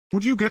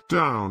Would you get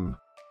down?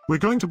 We're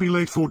going to be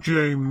late for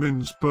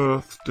Jamin's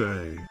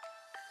birthday.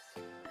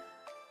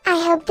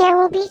 I hope there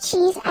will be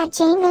cheese at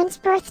Jamin's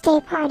birthday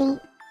party.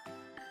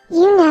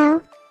 You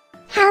know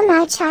how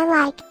much I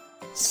like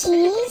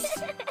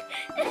cheese.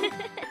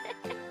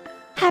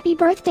 Happy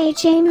birthday,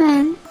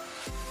 Jamin.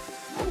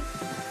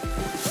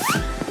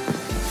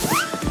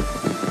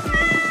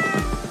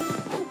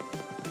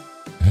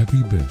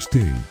 Happy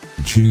birthday,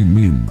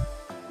 Jamin.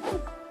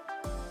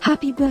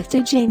 Happy birthday,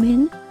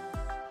 Jamin.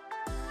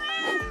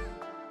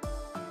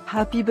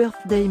 Happy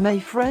birthday, my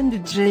friend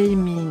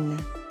Jamin.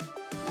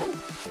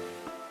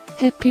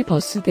 Happy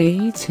birthday,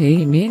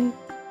 Jamin.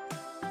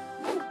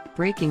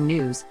 Breaking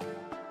news.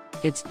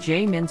 It's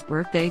Jamin's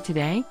birthday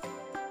today.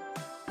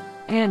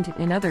 And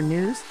in other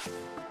news,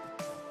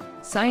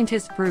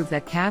 scientists prove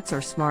that cats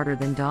are smarter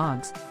than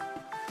dogs.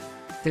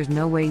 There's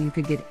no way you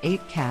could get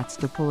 8 cats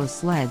to pull a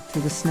sled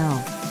through the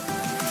snow.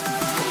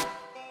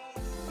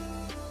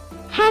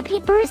 Happy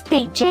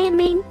birthday,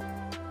 Jamin.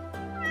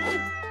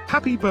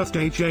 Happy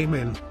birthday,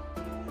 Jamin.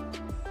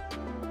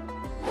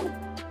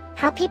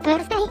 Happy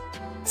birthday,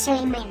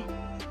 Jamin.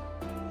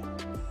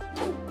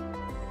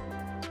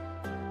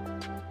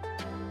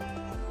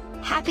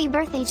 Happy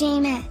birthday,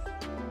 Jamin.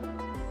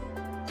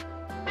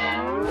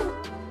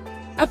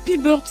 Happy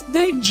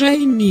birthday,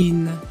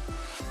 Jamin.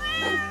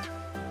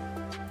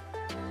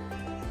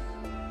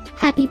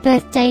 Happy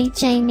birthday,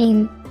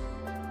 Jamin.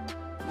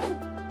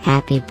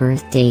 Happy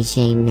birthday,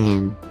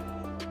 Jamin.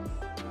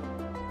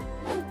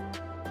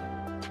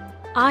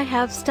 I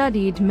have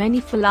studied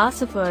many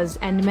philosophers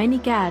and many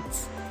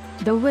cats.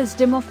 The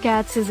wisdom of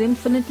cats is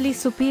infinitely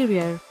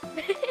superior.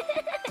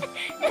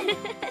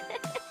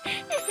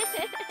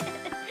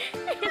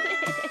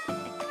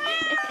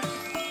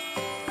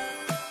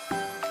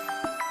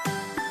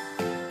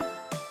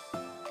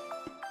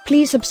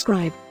 Please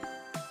subscribe,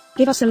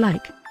 give us a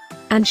like,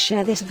 and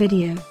share this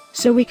video,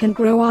 so we can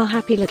grow our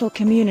happy little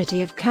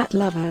community of cat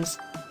lovers.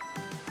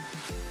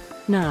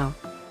 Now,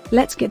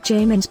 let's get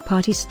Jamin's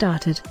party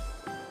started.